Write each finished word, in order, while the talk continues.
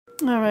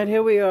All right,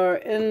 here we are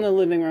in the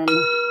living room.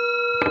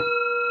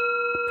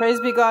 Praise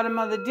be God and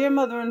Mother. Dear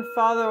Mother and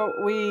Father,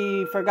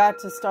 we forgot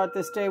to start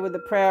this day with a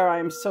prayer. I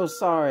am so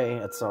sorry.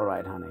 It's all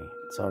right, honey.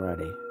 It's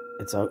already.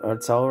 It's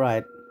all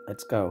right.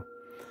 Let's go.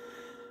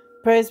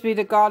 Praise be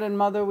to God and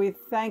Mother. We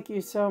thank you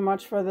so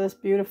much for this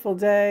beautiful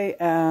day,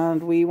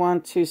 and we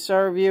want to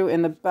serve you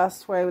in the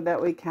best way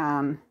that we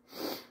can.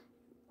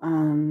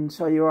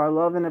 Show you our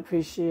love and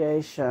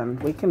appreciation.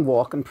 We can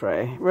walk and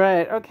pray.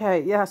 Right,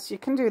 okay, yes, you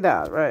can do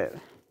that, right.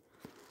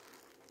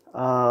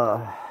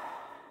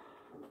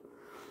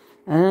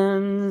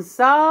 And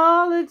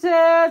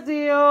solitaire's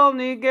the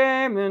only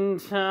game in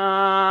town.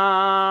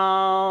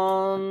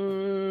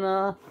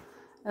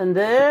 And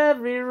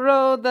every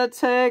road that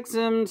takes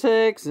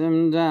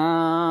him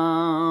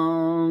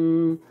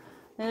down.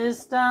 He's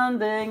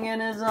standing in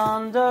his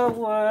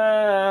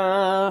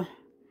underwear.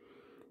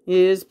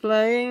 He's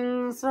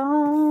playing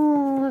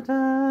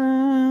solitaire.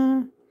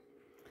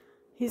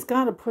 He's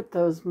got to put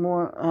those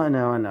more... I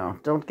know.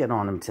 Don't get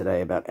on him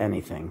today about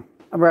anything.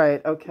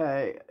 Right,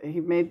 okay.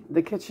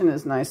 The kitchen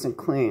is nice and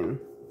clean.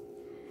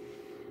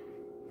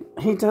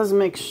 He does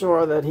make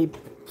sure that he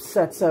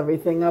sets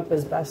everything up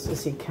as best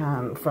as he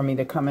can for me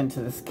to come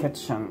into this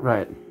kitchen.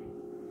 Right.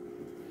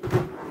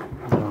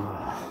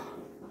 Oh,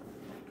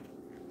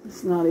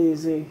 it's not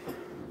easy.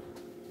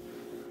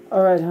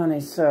 All right, honey,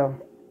 so...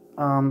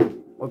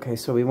 okay,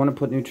 so we want to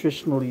put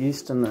nutritional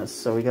yeast in this,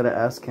 so we got to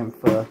ask him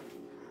for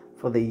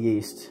the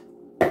yeast.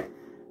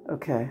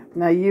 Okay,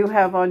 now you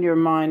have on your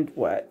mind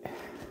what?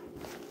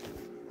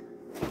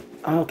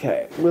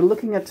 Okay, we're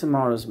looking at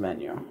tomorrow's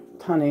menu.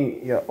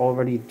 Honey, you're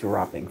already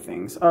dropping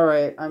things. All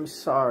right, I'm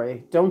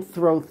sorry. Don't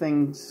throw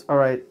things. All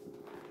right,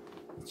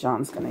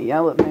 John's going to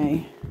yell at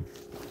me.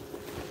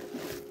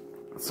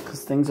 It's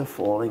because things are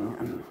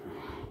falling.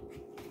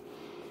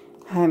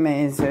 Hi,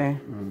 Maisy.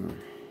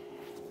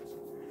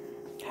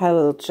 Hi,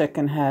 little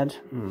chicken head.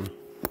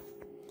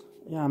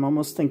 Yeah, I'm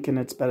almost thinking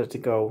it's better to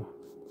go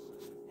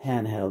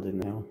handheld in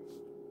now.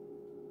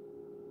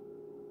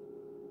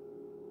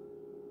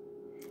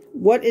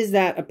 What is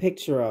that a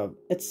picture of?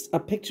 It's a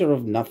picture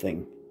of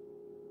nothing.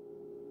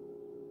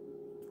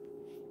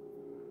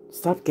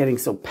 Stop getting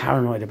so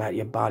paranoid about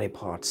your body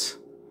parts.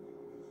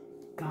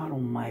 God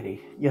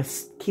almighty. You're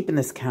keeping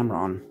this camera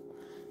on.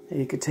 Hey,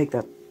 you could take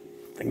that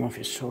thing off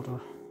your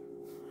shoulder.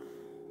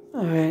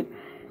 Alright.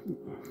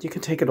 You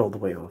can take it all the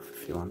way off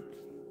if you want.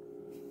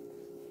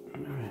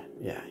 Alright.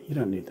 Yeah, you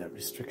don't need that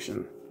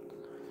restriction.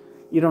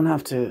 You don't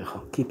have to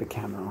keep a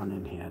camera on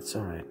in here. It's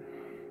alright.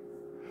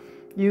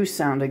 You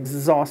sound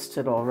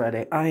exhausted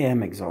already. I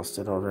am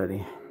exhausted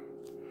already.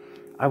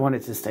 I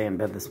wanted to stay in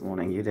bed this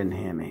morning. You didn't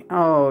hear me.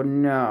 Oh,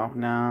 no.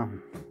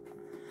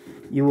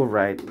 You were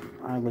right.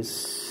 I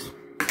was...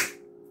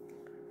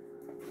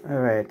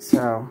 Alright,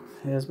 so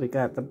here's we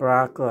got the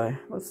broccoli.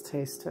 Let's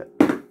taste it.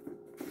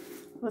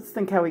 Let's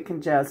think how we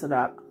can jazz it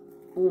up.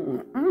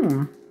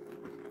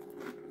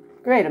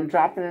 Great, I'm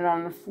dropping it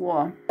on the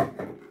floor.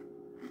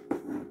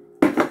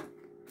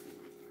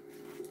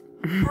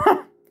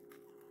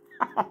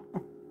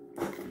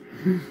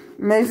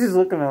 Maisy's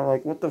looking at it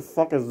like, what the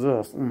fuck is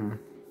this?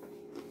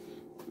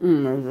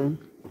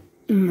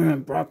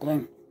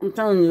 Broccoli. I'm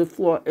telling you, the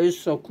floor is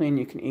so clean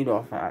you can eat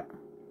off that.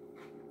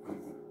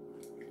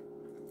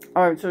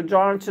 Alright, so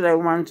John today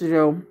wanted to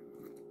do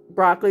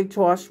broccoli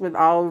tossed with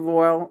olive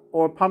oil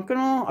or pumpkin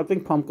oil. I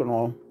think pumpkin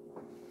oil.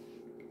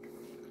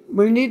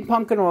 We need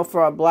pumpkin oil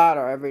for our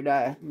bladder every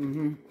day.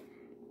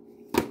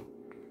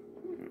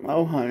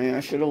 Oh, honey,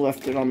 I should have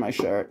left it on my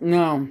shirt.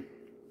 No.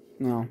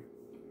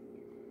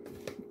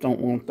 Don't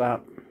want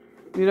that.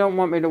 You don't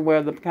want me to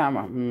wear the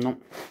camera.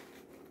 Nope.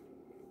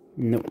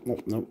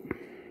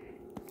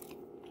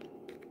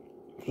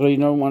 So you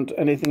don't want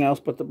anything else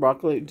but the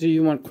broccoli? Do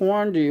you want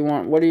corn? What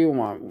do you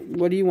want?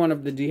 What do you want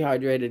of the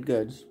dehydrated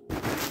goods?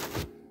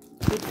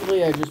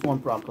 Truthfully, I just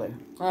want broccoli.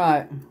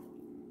 Alright.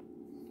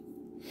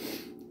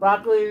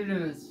 Broccoli it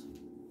is.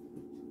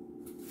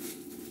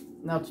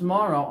 Now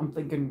tomorrow, I'm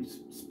thinking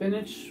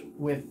spinach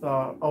with,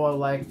 I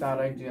like that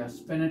idea.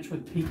 Spinach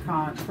with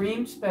pecan,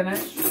 creamed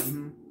spinach.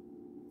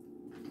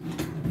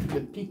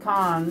 With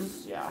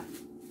pecans, yeah.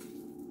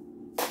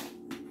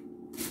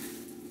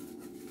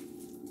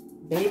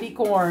 Baby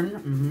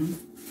corn.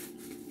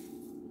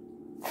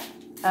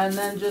 And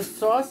then just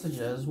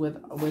sausages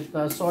with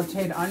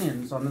sauteed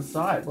onions on the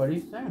side. What do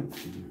you think?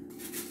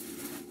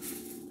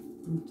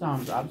 It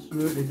sounds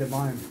absolutely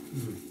divine.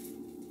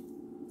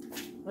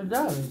 It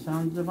does. It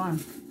sounds divine.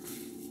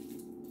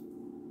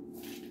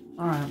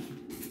 Alright.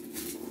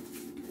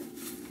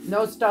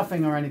 No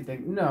stuffing or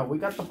anything. No, we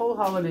got the whole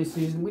holiday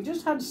season. We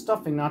just had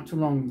stuffing not too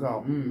long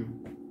ago.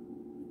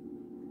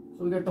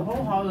 So we got the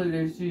whole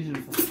holiday season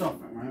for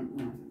stuffing, right?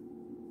 Yeah.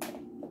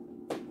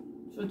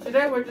 So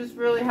today we're just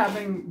really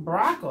having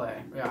broccoli.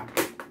 Yeah.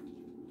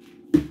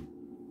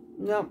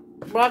 No,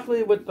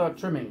 broccoli with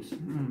trimmings.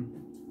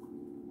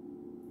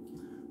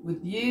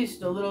 With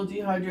yeast, a little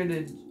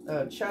dehydrated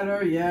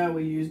cheddar. Yeah,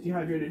 we use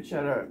dehydrated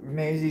cheddar.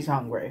 Maisy's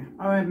hungry.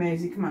 Alright,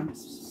 Maisy, come on.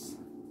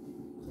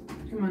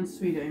 Come on,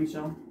 sweet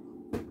angel.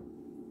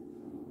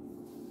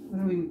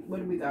 What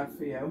do we got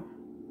for you?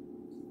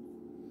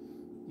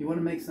 You want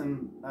to make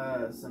some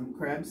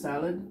crab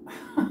salad?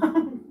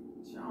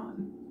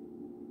 Sean.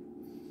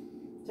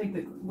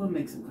 We'll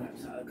make some crab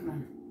salad, come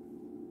on.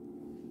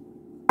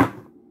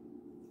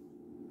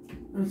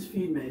 Let's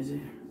feed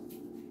Maisy.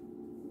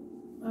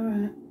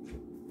 Alright.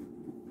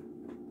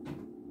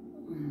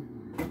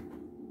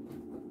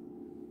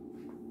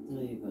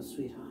 There you go,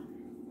 sweetheart.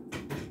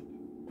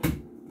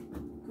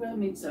 Crab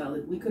meat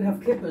salad. We could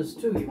have kippers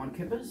too. You want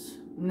kippers?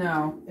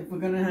 No. If we're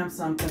gonna have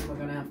something, we're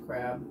gonna have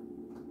crab.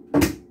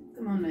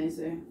 Come on,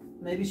 Maisy.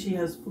 Maybe she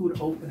has food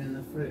open in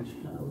the fridge.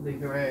 That would be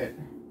great.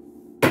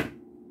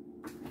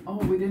 Oh,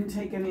 we didn't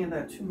take any of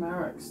that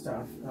turmeric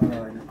stuff.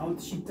 Oh,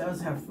 she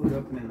does have food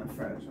open in the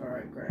fridge.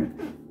 Alright, great.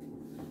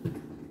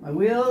 My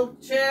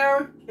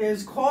wheelchair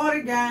is caught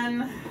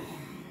again.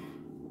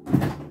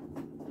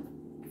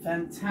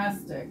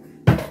 Fantastic.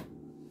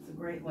 It's a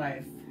great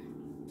life.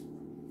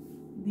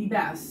 The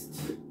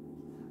best.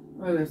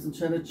 Oh, there's some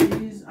cheddar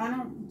cheese.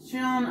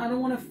 Sean, I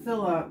don't want to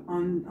fill up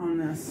on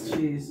this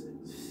cheese.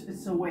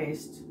 It's a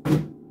waste.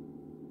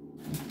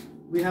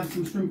 We have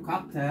some shrimp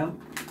cocktail.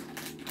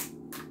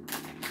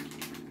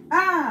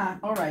 Ah!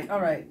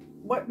 Alright.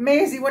 What?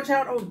 Maisy, watch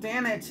out. Oh,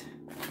 damn it.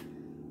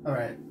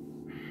 Alright.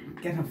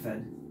 Get her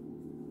fed.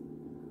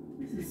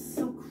 This is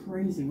so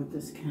crazy with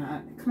this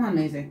cat. Come on,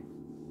 Maisy.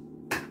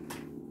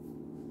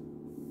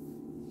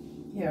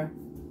 Here.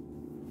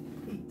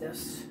 Eat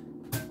this.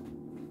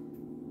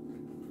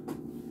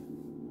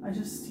 I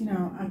just,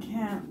 I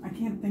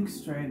can't think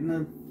straight. And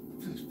the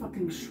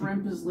fucking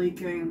shrimp is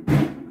leaking.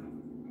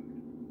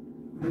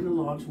 With a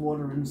large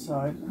water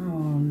inside.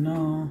 Oh,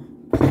 no.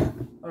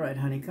 Alright,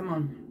 honey, come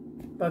on.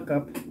 Buck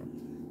up.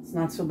 It's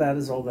not so bad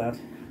as all that.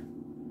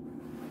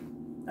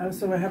 Oh,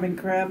 so we're having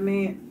crab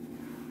meat.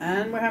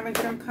 And we're having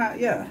shrimp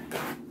cocktail. Yeah.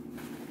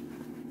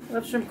 We'll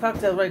have shrimp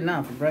cocktail right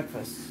now for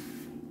breakfast.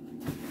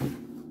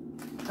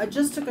 I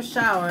just took a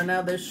shower and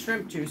now there's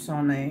shrimp juice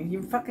on me.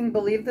 You fucking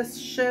believe this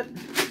shit?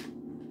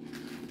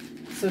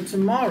 So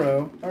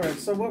tomorrow, alright,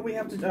 so what we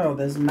have to do, oh,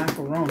 there's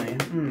macaroni.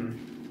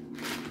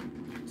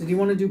 Did you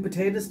want to do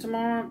potatoes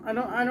tomorrow? I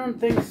don't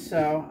think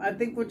so. I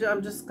think we're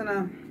just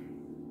gonna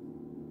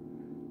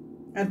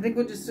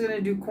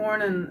do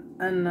corn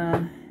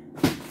and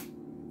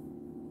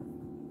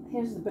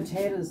here's the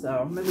potatoes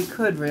though. I mean, we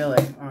could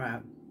really.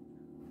 Alright.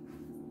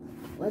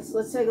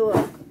 Let's take a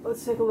look.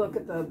 Let's take a look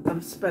at the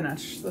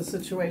spinach, the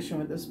situation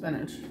with the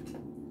spinach.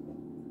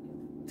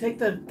 Take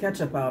the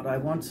ketchup out. I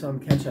want some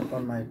ketchup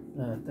on my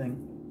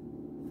thing.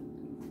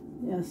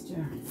 Yes,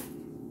 dear.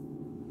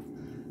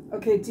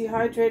 Okay,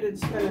 dehydrated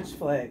spinach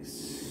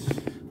flakes.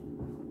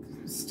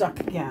 Stuck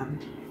again.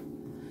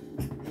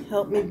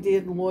 Help me,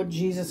 dear Lord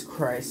Jesus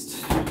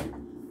Christ.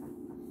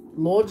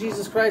 Lord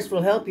Jesus Christ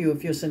will help you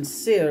if you're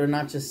sincere and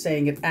not just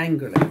saying it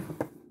angrily.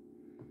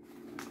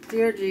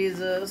 Dear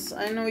Jesus,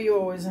 I know you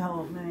always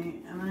help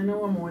me, and I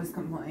know I'm always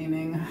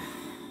complaining.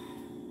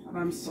 And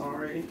I'm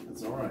sorry.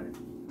 It's alright.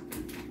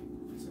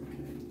 It's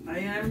okay. I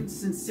am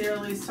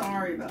sincerely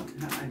sorry about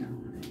that. I know,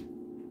 honey.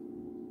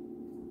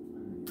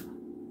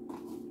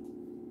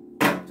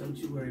 Don't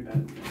you worry about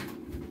it.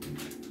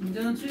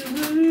 Don't you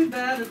worry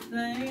about a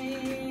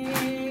thing.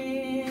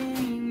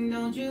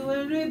 Don't you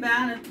worry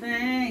about a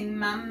thing,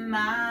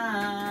 mama.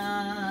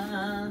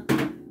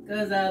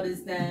 'Cause I'll be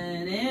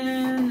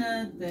standing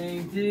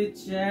nothing to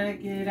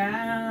check it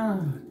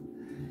out.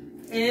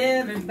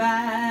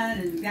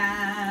 Everybody's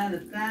got a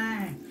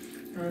thing,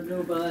 but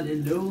nobody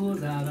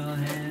knows how to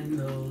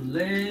handle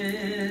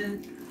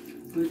it.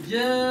 But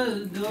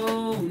just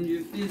don't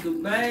you feel so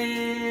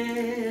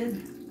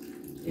bad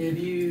if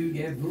you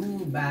get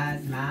fooled by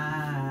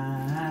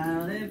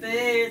smiling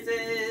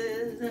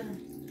faces.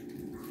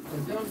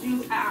 But don't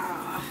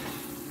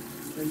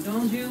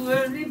you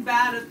worry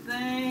about a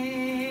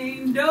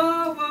thing.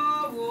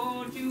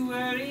 Don't you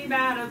worry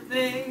about a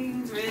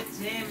thing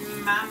written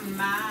in my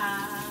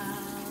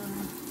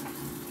mind.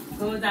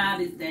 'Cause I'll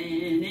be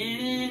standing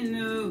in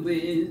the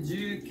way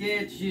to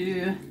catch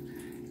you.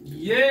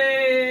 Yeah.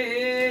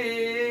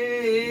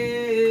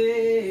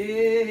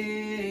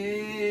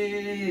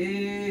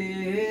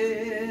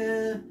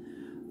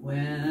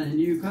 When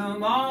you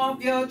come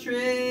off your tree,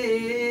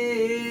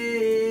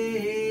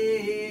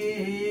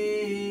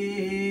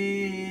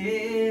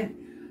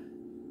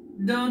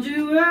 don't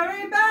you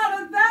worry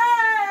about a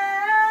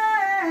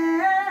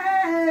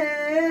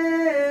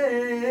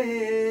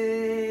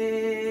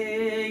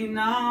thing,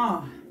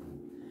 no.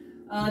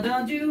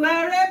 Don't you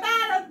worry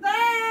about a thing.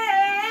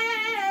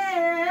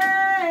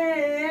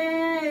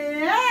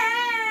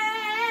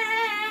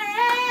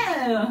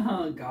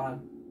 Oh,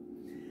 God.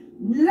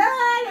 La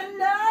la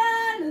la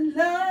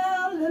la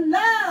la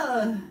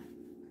la.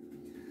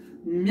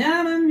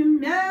 Meow meow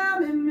meow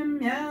meow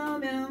meow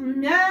meow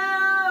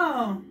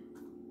meow.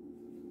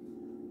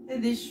 Hey,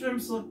 these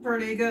shrimps look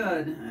pretty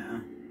good. Yeah.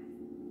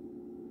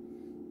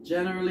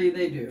 Generally,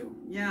 they do.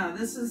 Yeah,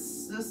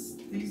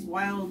 these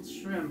wild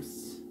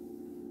shrimps.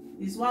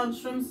 These wild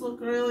shrimps look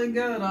really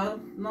good.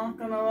 I'm not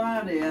gonna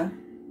lie to you.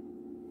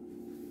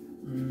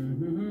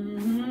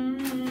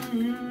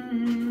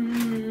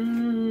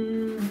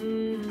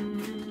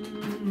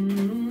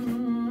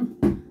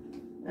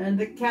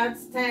 the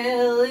cat's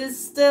tail is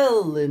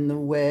still in the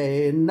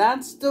way. And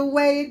that's the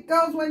way it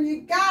goes when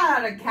you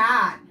got a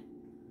cat.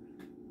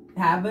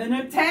 Having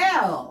a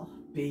tail.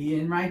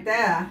 Being right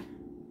there.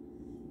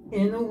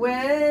 In the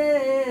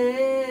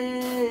way.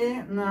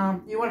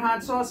 No. You want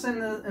hot sauce in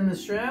the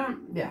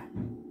shrimp? Yeah.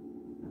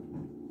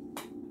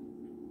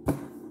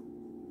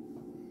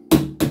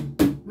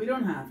 We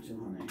don't have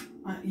to,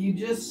 honey. You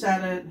just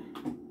said it.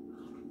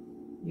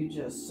 You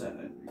just said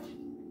it.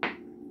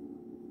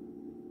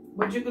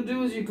 What you could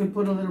do is you could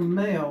put a little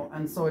mayo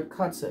and so it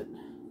cuts it.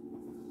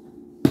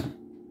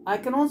 I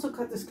can also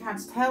cut this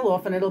cat's tail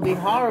off and it'll be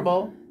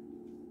horrible.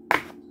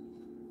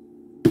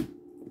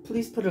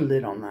 Please put a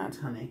lid on that,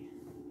 honey.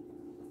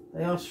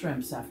 They are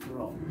shrimps after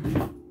all.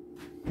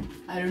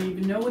 I don't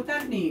even know what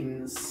that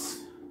means.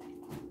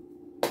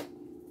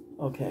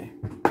 Okay.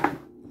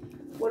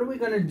 What we're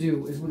going to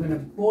do is we're going to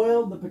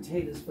boil the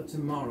potatoes for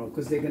tomorrow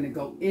because they're going to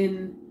go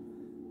in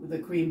with the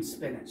creamed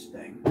spinach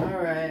thing.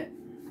 Alright.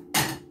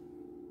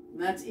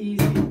 That's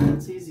easy.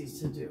 That's easy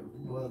to do.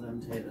 Boil them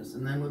potatoes.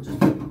 And then we'll just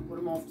put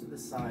them off to the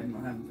side and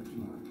we'll have them for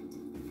tomorrow.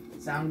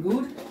 Sound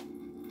good?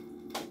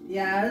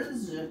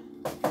 Yes.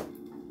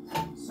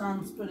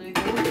 Sounds pretty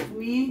good to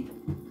me.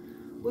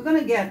 We're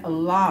gonna get a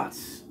lot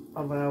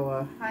of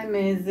our... Hi,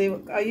 Maisy.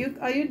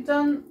 Are you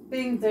done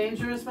being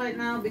dangerous right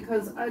now?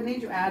 Because I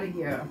need you out of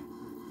here.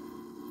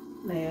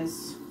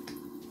 Maze.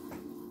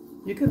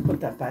 You could put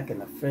that back in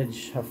the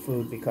fridge, her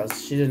food, because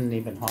she didn't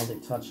even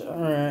hardly touch it.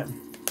 Alright.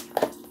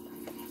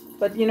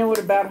 But you know what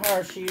about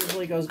her? She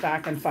usually goes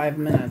back in 5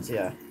 minutes,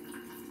 yeah.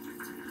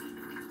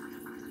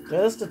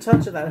 Just a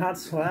touch of that hot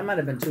sauce. That might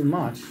have been too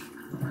much.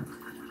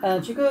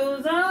 And she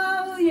goes,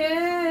 oh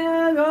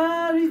yeah,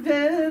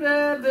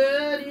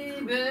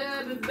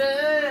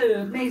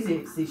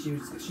 Maisy. See,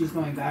 she's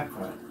going back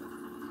for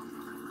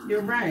it.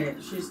 You're right.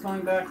 She's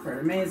going back for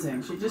it.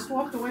 Amazing. She just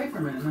walked away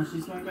from it, and now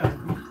she's going back.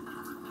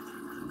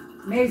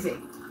 Maisy.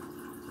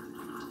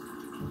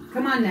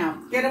 Come on now.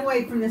 Get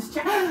away from this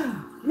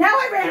chair. Now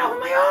I ran over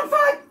my own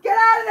foot! Get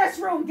out of this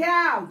room! Get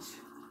out!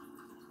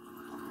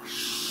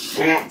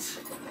 Shit!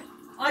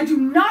 I do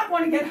not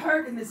want to get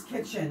hurt in this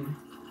kitchen.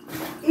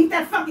 Eat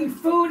that fucking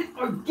food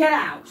or get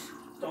out!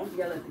 Don't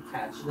yell at the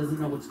cat. She doesn't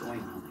know what's going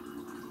on.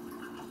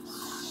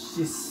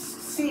 She's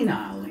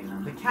senile,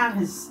 Lena. The cat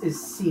is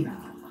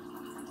senile.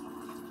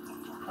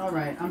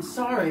 Alright, I'm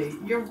sorry.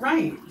 You're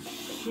right.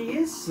 She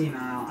is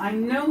senile. I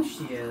know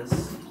she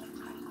is.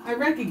 I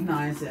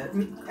recognize it.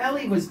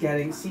 Ellie was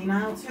getting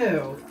senile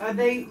too.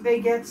 They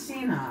get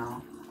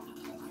senile.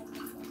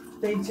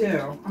 They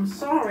do. I'm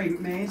sorry,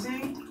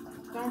 Maisy.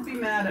 Don't be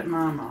mad at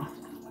Mama.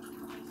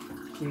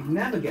 She'd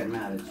never get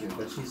mad at you,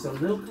 but she's a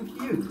little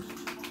confused.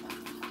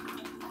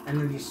 And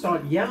then you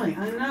start yelling.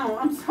 I know.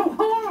 I'm so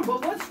horrible.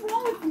 What's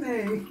wrong with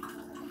me?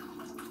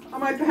 Are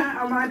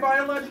my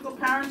biological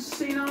parents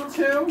senile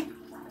too?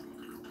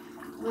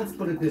 Let's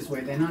put it this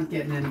way, they're not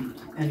getting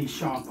any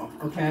sharper,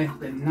 okay?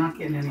 They're not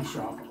getting any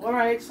sharper.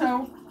 Alright,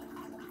 so...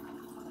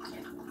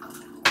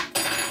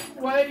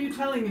 Why are you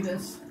telling me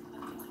this?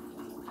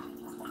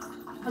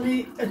 I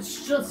mean,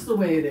 it's just the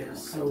way it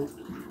is, so...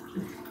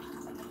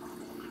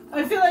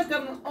 I feel like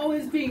I'm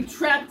always being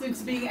trapped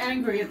into being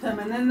angry at them,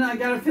 and then I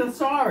gotta feel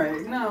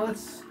sorry. No,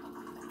 it's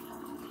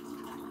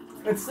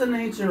the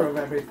nature of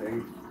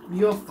everything.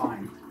 You're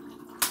fine.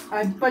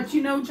 But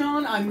you know,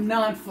 John, I'm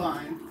not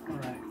fine.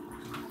 Alright.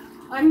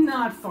 I'm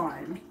not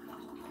fine.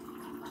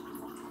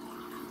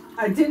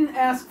 I didn't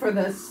ask for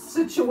this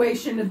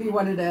situation to be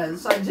what it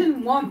is. I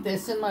didn't want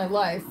this in my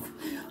life.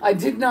 I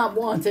did not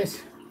want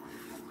it.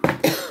 I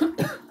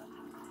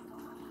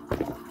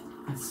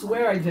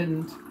swear I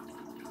didn't.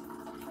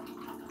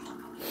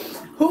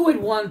 Who would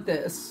want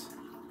this?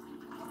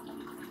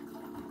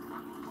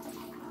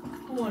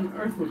 Who on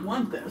earth would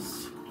want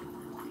this?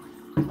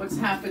 What's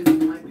happened to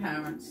my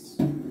parents?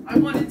 I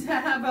wanted to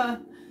have a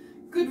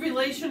good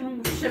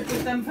relationship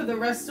with them for the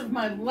rest of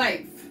my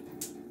life.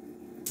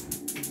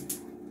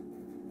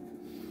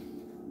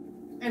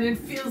 And it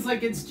feels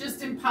like it's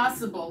just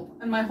impossible.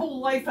 And my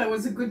whole life I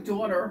was a good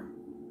daughter.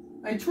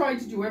 I tried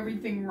to do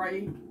everything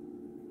right.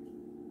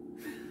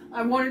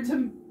 I wanted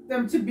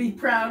them to be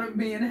proud of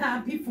me and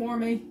happy for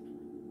me.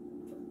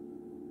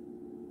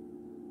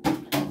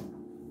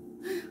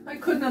 I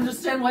couldn't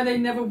understand why they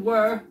never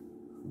were.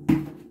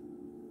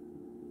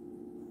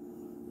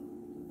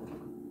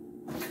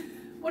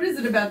 What is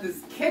it about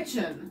this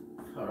kitchen?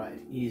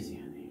 Alright, easy,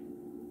 honey.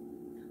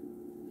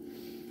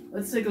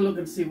 Let's take a look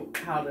and see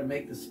how to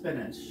make the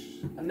spinach.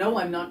 No,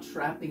 I'm not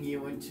trapping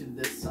you into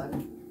this.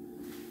 I'm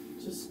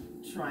just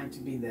trying to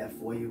be there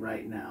for you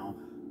right now.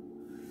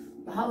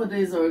 The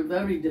holidays are a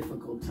very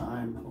difficult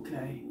time,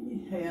 okay?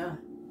 Yeah,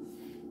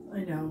 I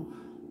know.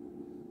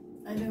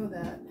 I know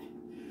that.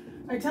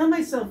 I tell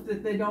myself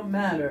that they don't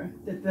matter,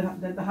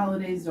 that the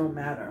holidays don't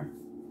matter.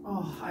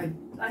 Oh,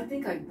 I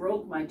think I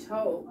broke my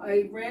toe.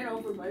 I ran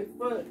over my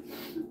foot.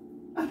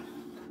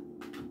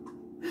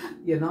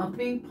 You're not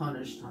being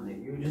punished, honey.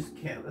 You're just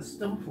careless.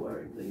 Don't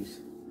worry, please.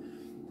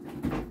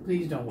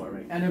 Please don't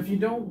worry. And if you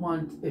don't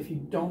want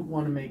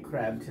to make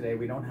crab today,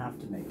 we don't have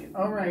to make it.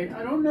 All right.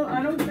 I don't know.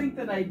 I don't think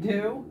that I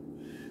do.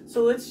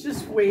 So let's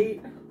just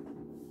wait.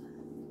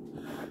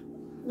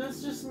 Let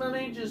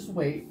me just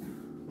wait.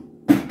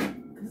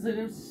 Because it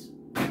is.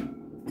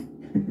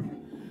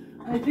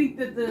 I think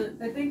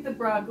the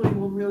broccoli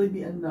will really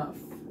be enough.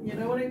 You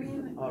know what I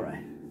mean? All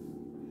right.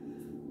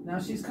 Now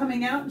she's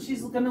coming out and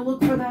she's gonna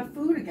look for that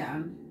food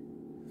again.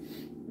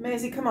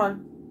 Maisy, come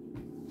on.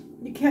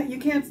 You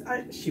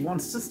can't. She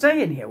wants to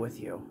stay in here with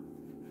you.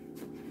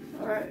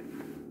 All right.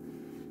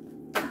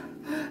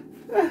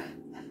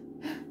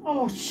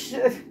 Oh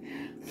shit.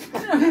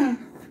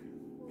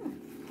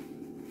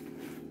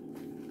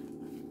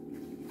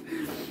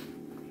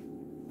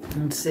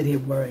 Don't sit here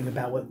worrying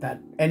about what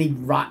any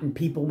rotten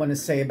people want to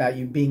say about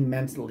you being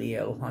mentally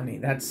ill, honey.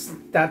 That's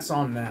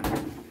on them.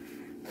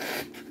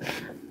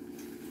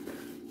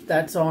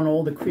 That's on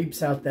all the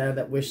creeps out there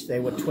that wish they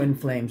were twin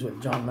flames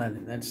with John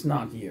Lennon. That's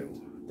not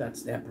you.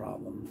 That's their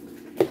problem.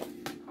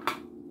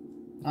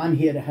 I'm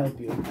here to help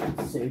you,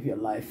 save your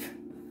life.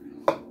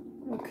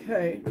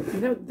 Okay. You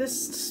know,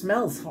 this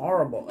smells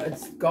horrible.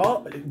 It's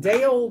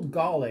day-old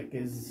garlic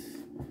is...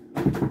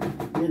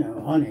 You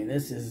know, honey,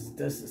 this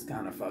is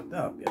kind of fucked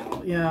up, you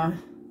know. Yeah.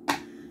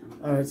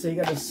 All right, so you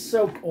got to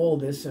soak all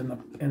this in the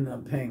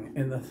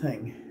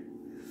thing.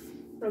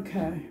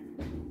 Okay.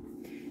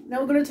 Now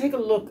we're gonna take a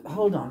look.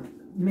 Hold on,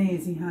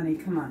 Maisy, honey,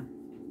 come on.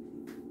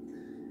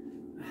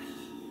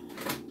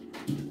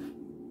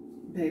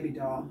 Baby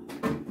doll,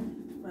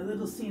 my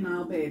little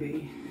senile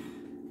baby.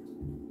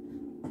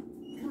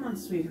 Come on,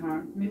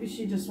 sweetheart. Maybe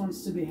she just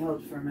wants to be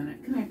held for a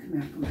minute. Come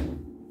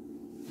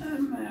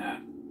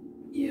here.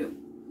 You.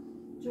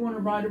 Do you want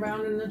to ride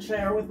around in the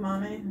chair with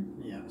Mommy?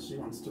 Yeah, she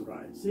wants to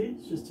ride. See?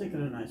 She's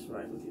taking a nice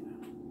ride with you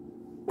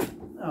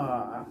now.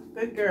 Aw,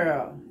 good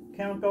girl.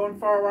 Can't go in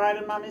for a ride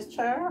in Mommy's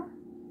chair?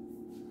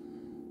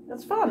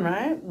 That's fun,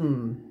 right?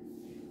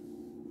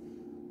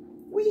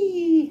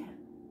 Whee!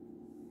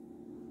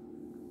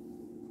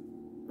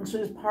 And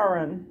she's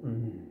purring.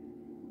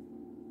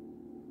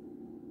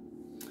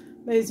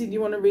 Maisy, do you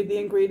want to read the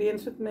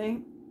ingredients with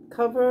me?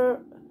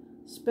 Cover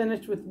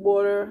spinach with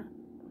water.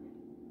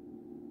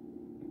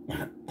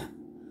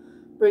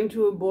 Bring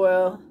to a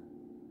boil.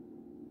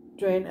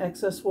 Drain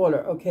excess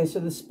water. Okay,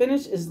 so the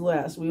spinach is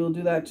last. We will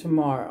do that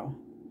tomorrow.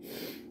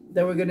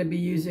 Then we're going to be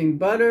using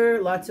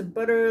butter, lots of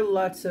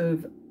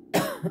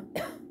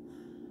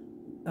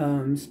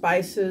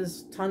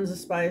spices, tons of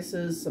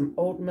spices, some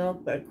oat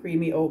milk, that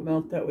creamy oat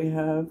milk that we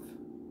have.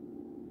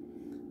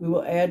 We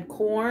will add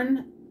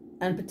corn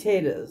and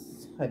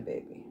potatoes. Hi,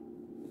 baby.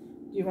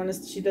 Do you want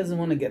to? She doesn't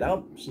want to get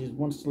up. She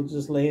wants to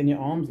just lay in your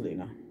arms,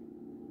 Lena.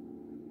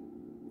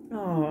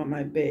 Oh,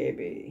 my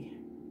baby.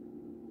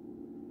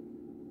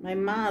 My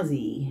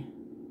Maisy.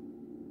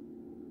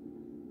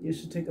 You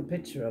should take a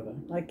picture of her.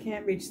 I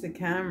can't reach the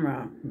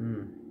camera.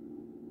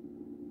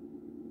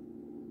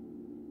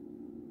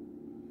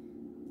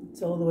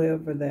 It's all the way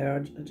over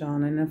there,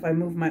 John. And if I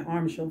move my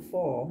arm, she'll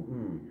fall.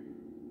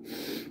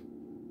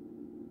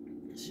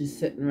 She's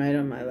sitting right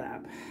on my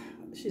lap.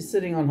 She's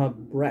sitting on her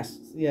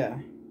breasts. Yeah.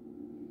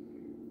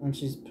 And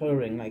she's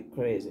purring like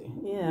crazy.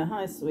 Yeah,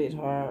 hi,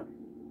 sweetheart.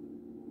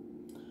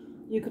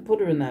 You could put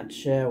her in that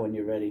chair when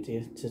you're ready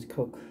to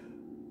cook.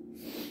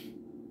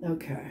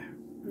 Okay.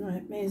 All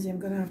right, Maisy, I'm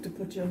going to have to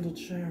put you in the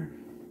chair.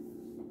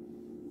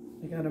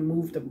 I got to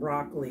move the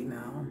broccoli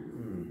now.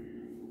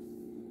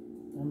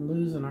 I'm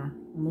losing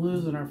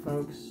her,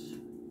 folks.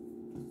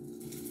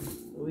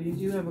 But we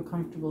do have a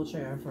comfortable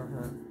chair for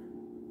her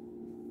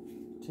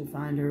to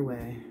find her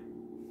way.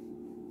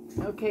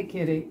 Okay,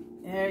 kitty.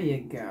 There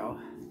you go.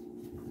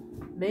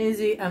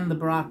 Maisy and the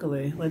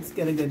broccoli. Let's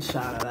get a good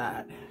shot of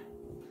that.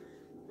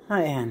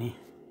 Hi, Annie.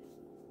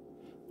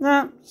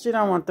 No, she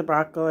don't want the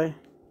broccoli.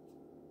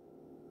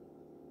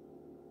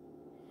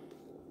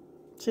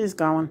 She's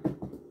going.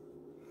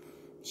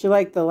 She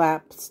liked the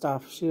lap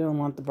stuff. She don't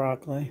want the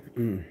broccoli.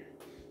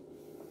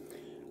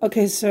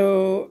 Okay,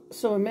 so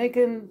we're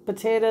making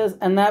potatoes,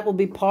 and that will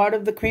be part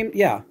of the cream.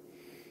 Yeah,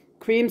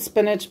 cream,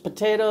 spinach,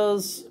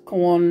 potatoes,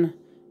 corn,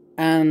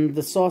 and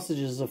the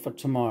sausages are for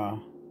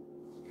tomorrow.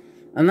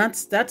 And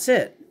that's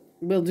it.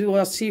 We'll do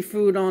our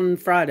seafood on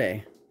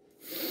Friday.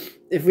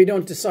 If we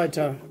don't decide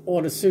to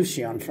order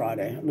sushi on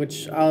Friday,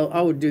 which I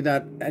would do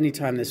that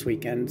anytime this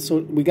weekend.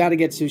 So we got to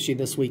get sushi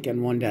this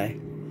weekend one day.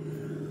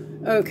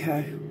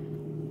 Okay.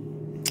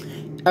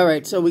 All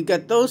right, so we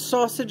got those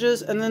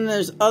sausages, and then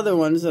there's other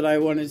ones that I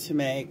wanted to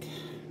make.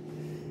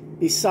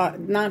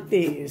 Besides, not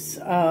these.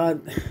 Yeah,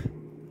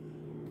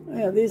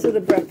 these are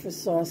the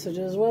breakfast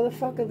sausages. Where the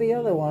fuck are the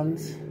other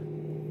ones?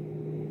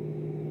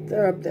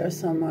 They're up there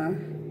somewhere.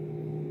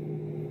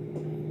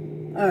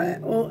 All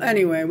right, well,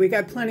 anyway, we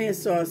got plenty of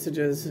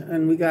sausages,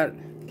 and we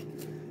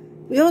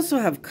also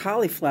have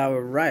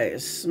cauliflower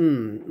rice.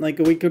 Like,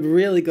 we could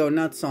really go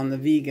nuts on the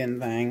vegan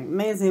thing.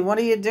 Maisy, what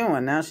are you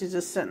doing? Now she's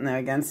just sitting there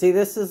again. See,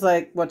 this is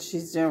like what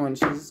she's doing.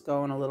 She's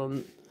going a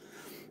little,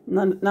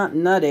 not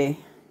nutty.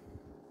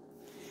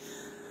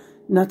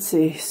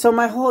 Nutsy. So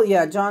my whole,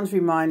 yeah, John's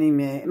reminding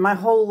me, my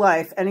whole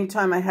life,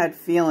 anytime I had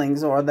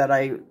feelings or that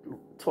I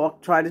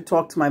try to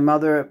talk to my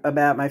mother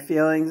about my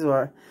feelings,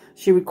 or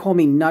she would call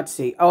me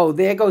nutsy. Oh,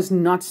 there goes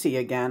nutsy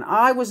again.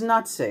 I was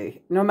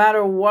nutsy, no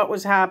matter what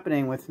was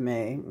happening with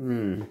me.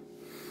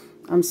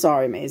 I'm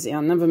sorry, Maisy.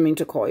 I'll never mean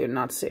to call you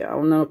nutsy.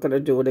 I'm not going to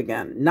do it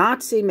again.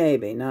 Nazi,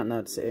 maybe, not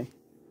nutsy.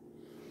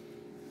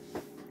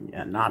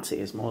 Yeah, Nazi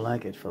is more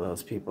like it for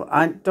those people.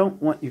 I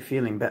don't want you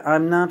feeling bad.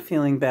 I'm not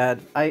feeling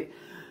bad.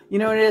 You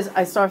know what it is?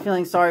 I start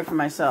feeling sorry for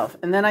myself.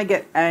 And then I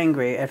get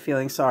angry at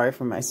feeling sorry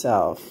for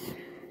myself.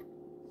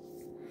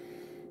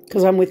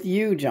 Because I'm with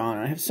you, John.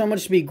 I have so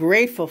much to be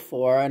grateful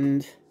for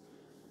and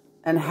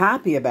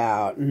happy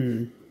about.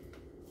 You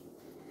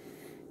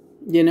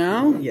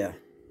know? Yeah.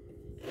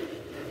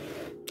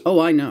 Oh,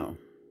 I know.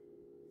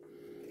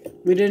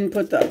 We didn't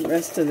put the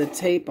rest of the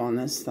tape on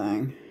this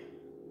thing.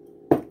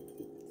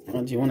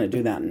 Well, do you want to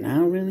do that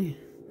now, really?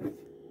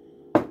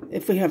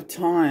 If we have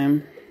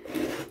time.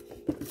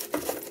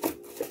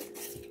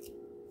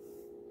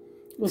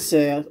 We'll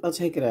see. I'll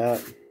take it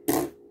out.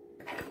 In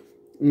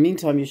the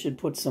meantime, you should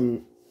put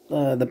some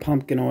the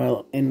pumpkin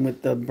oil in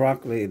with the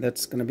broccoli.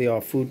 That's going to be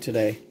our food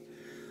today.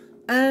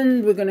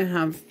 And we're going to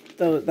have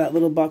that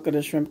little bucket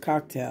of shrimp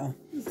cocktail.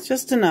 It's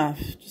just enough.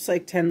 Just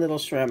like 10 little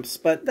shrimps.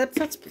 But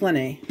that's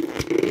plenty.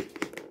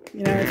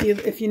 You know,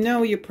 if you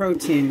know your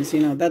proteins,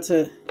 you know, that's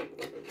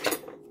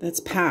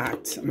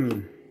packed.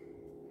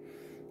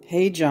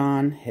 Hey,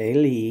 John. Hey,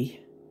 Lee.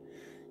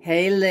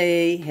 Hey,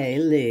 Lee. Hey,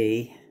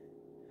 Lee.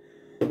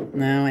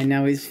 Now I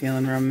know he's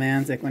feeling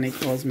romantic when he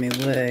calls me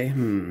Lee.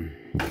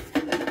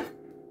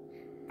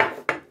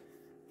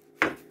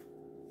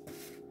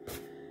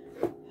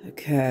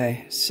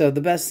 Okay, so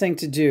the best thing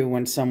to do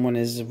when someone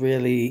is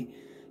really...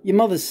 Your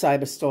mother's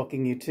cyber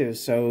stalking you too,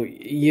 so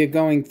you're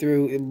going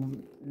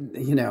through,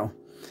 you know...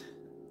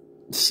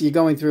 You're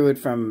going through it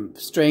from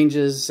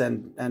strangers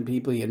and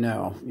people you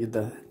know.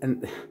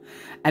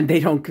 And they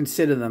don't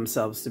consider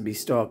themselves to be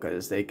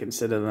stalkers. They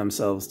consider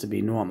themselves to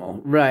be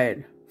normal.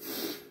 Right.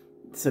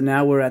 So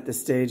now we're at the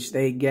stage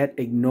they get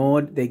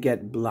ignored, they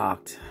get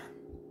blocked.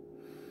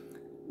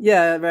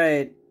 Yeah,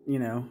 right. You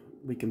know,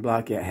 we can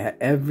block you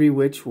every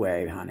which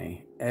way,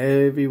 honey.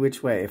 Every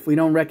which way. If we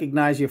don't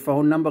recognize your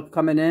phone number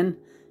coming in,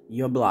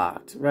 you're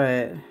blocked.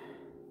 Right.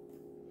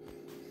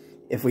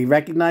 If we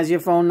recognize your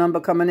phone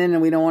number coming in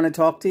and we don't want to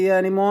talk to you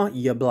anymore,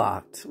 you're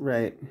blocked.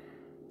 Right.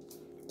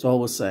 That's all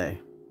we'll say.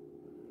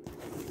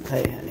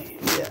 Hey, honey.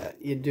 Yeah,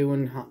 you're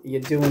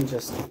doing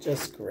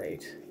just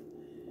great.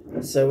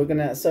 So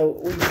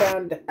we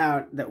found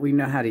out that we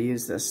know how to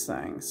use this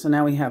thing. So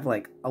now we have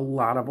like a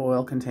lot of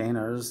oil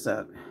containers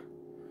that,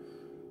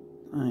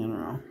 I don't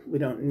know, we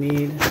don't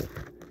need.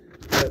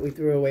 But we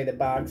threw away the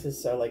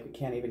boxes, so like we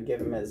can't even give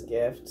them as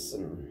gifts.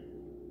 And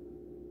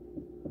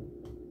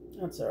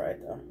that's all right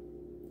though.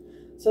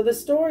 So the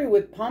story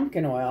with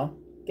pumpkin oil,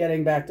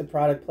 getting back to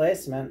product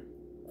placement,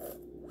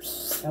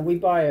 and we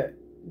buy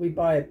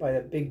it by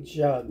a big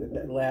jug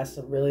that lasts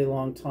a really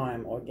long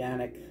time,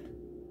 organic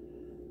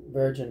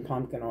virgin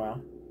pumpkin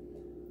oil.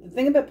 The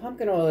thing about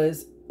pumpkin oil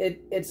is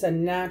it's a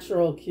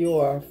natural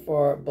cure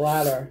for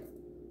bladder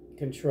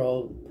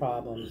control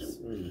problems.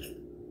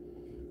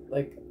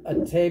 Like a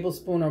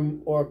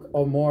tablespoon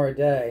or more a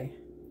day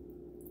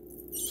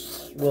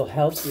will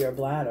help your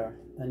bladder,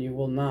 and you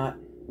will not.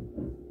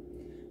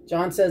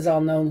 John says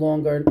I'll no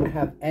longer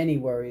have any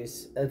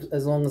worries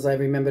as long as I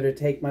remember to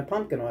take my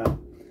pumpkin oil.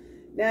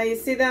 Now you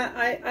see that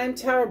I'm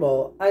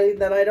terrible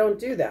that I don't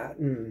do that.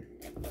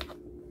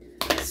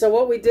 So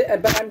what we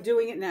did, but I'm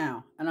doing it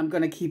now, and I'm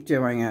going to keep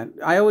doing it.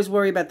 I always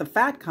worry about the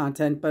fat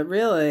content, but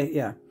really,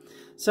 yeah.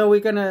 So we're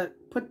going to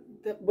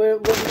we're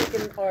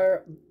making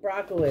our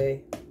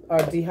broccoli,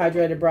 our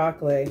dehydrated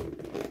broccoli,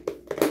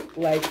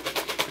 like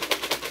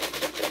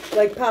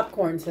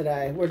popcorn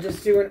today. We're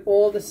just doing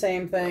all the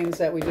same things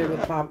that we did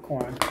with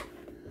popcorn.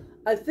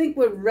 I think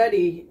we're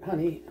ready,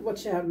 honey.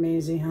 Watch out,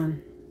 Maisy,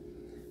 hon.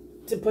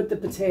 To put the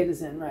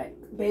potatoes in, right.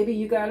 Baby,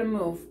 you got to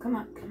move. Come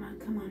on, come on,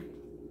 come on.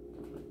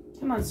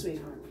 Come on,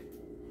 sweetheart.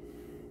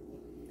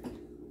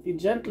 If you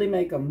gently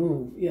make a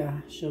move, yeah,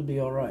 she'll be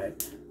all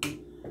right.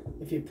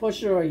 If you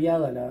push her or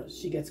yell at her,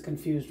 she gets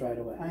confused right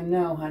away. I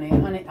know, honey.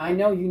 Honey, I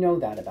know you know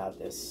that about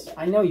this.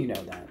 I know you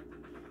know that.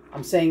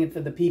 I'm saying it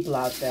for the people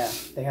out there.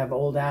 They have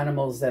old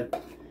animals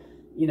that,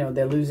 you know,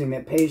 they're losing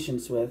their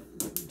patience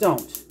with.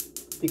 Don't.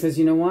 Because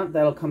you know what?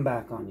 That'll come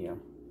back on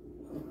you.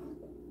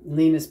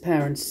 Lena's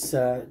parents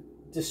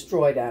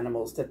destroyed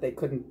animals that they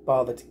couldn't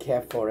bother to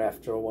care for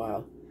after a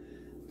while.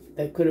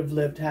 They could have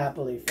lived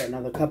happily for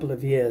another couple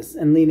of years.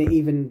 And Lena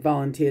even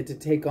volunteered to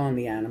take on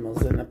the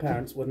animals, and the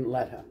parents wouldn't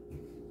let her.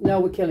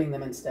 No, we're killing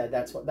them instead.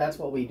 That's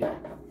what we do.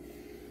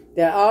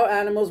 They're our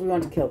animals. We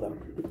want to kill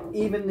them.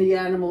 Even the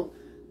animal,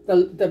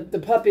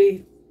 the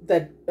puppy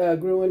that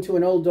grew into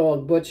an old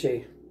dog,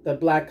 Butchie, the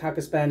black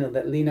Cocker Spaniel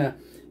that Lena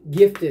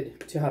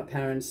gifted to her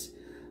parents.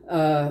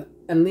 And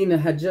Lena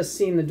had just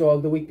seen the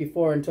dog the week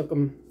before and took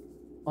him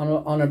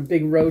on a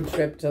big road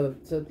trip to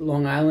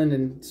Long Island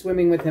and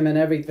swimming with him and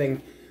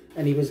everything.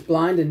 And he was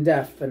blind and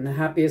deaf, and the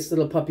happiest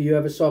little puppy you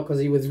ever saw because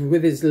he was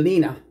with his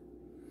Lena.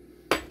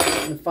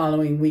 And the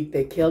following week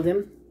they killed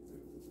him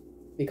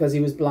because he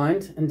was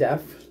blind and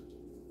deaf.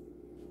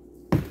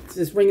 Is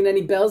this ringing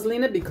any bells,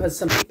 Lena? Because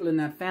some people in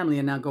that family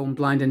are now going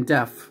blind and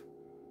deaf.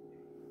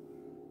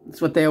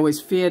 It's what they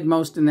always feared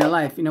most in their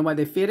life. You know why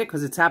they feared it?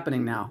 Because it's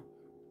happening now.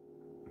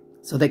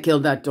 So they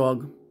killed that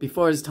dog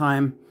before his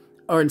time,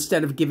 or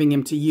instead of giving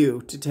him to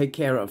you to take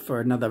care of for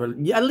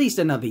at least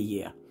another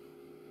year.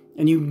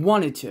 And you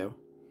wanted to.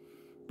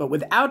 But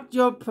without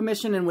your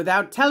permission and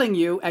without telling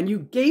you, and you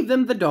gave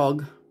them the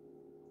dog,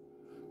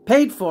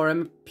 paid for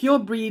him, pure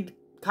breed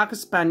Cocker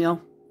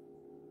Spaniel,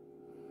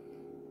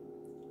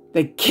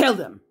 they killed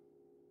him.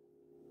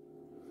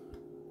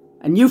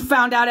 And you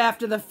found out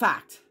after the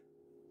fact.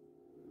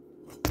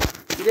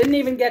 You didn't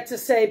even get to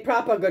say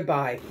proper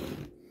goodbye.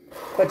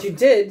 But you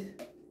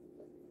did.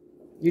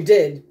 You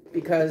did,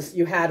 because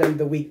you had him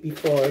the week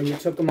before and you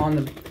took him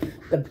on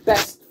the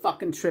best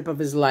fucking trip of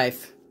his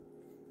life.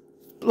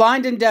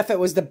 Blind and deaf, it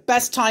was the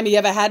best time he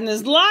ever had in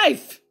his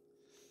life.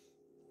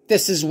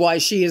 This is why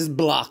she is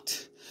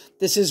blocked.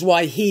 This is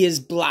why he is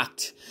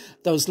blocked.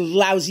 Those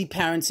lousy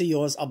parents of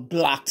yours are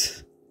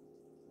blocked.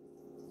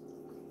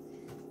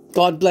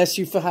 God bless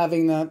you for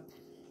having that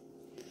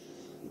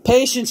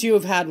patience you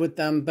have had with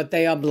them, but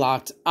they are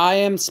blocked. I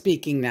am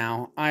speaking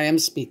now. I am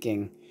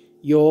speaking.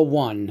 Your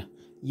one.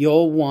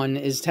 Your one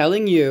is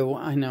telling you.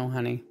 I know,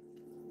 honey.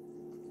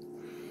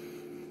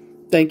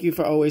 Thank you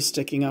for always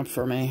sticking up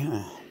for me.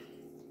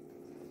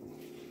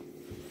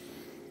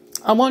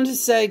 I wanted to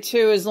say,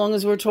 too, as long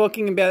as we're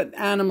talking about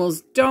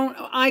animals,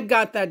 I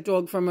got that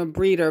dog from a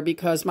breeder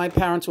because my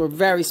parents were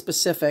very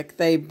specific.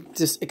 They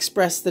just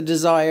expressed the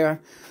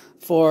desire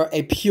for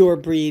a pure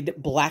breed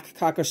black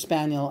Cocker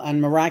Spaniel, and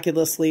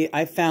miraculously,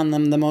 I found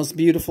them the most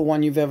beautiful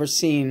one you've ever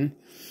seen.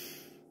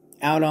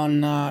 Out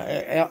on,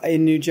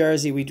 in New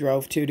Jersey, we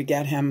drove to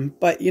get him.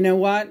 But you know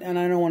what? And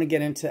I don't want to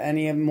get into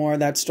any more of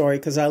that story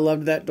because I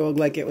loved that dog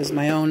like it was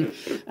my own.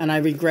 And I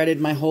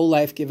regretted my whole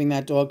life giving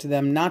that dog to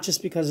them. Not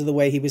just because of the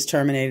way he was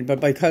terminated, but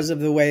because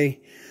of the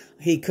way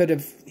he could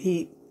have...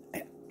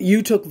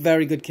 You took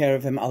very good care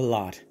of him a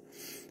lot.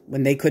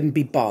 When they couldn't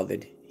be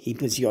bothered. He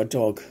was your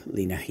dog,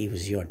 Lena. He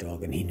was your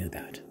dog, and he knew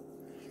that.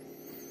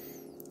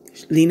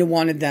 Lena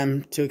wanted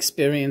them to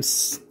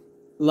experience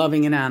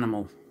loving an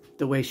animal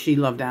the way she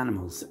loved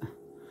animals.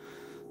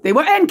 They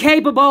were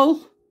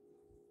incapable.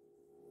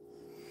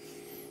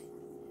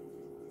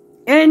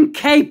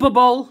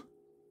 Incapable.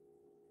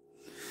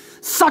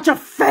 Such a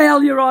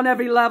failure on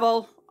every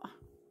level.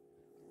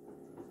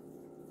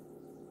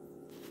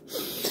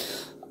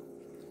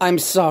 I'm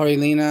sorry,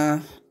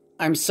 Lena.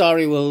 I'm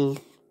sorry, we'll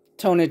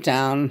tone it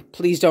down.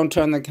 Please don't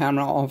turn the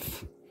camera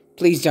off.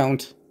 Please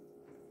don't.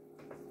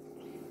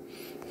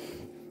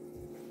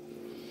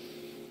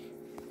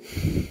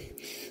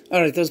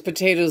 All right, those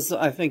potatoes,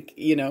 I think,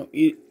 you know,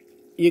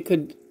 you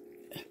could,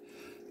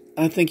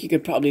 I think you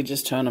could probably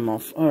just turn them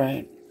off. All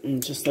right,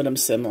 and just let them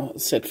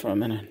sit for a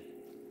minute.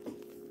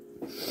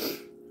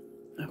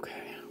 Okay.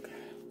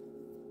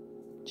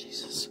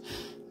 Jesus.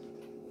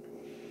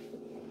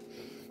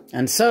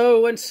 And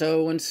so.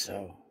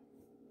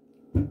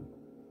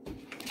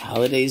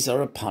 Holidays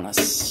are upon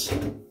us.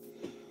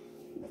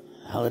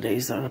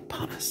 Holidays are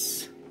upon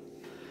us.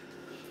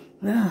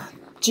 Yeah,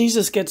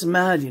 Jesus gets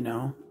mad, you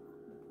know,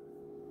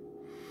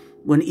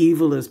 when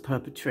evil is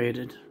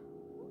perpetrated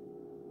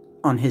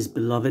on his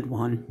beloved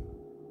one.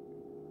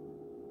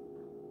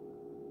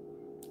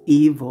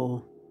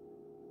 Evil.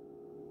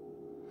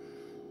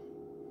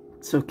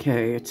 It's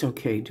okay, it's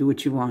okay. Do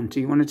what you want.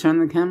 Do you want to turn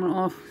the camera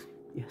off?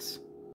 Yes.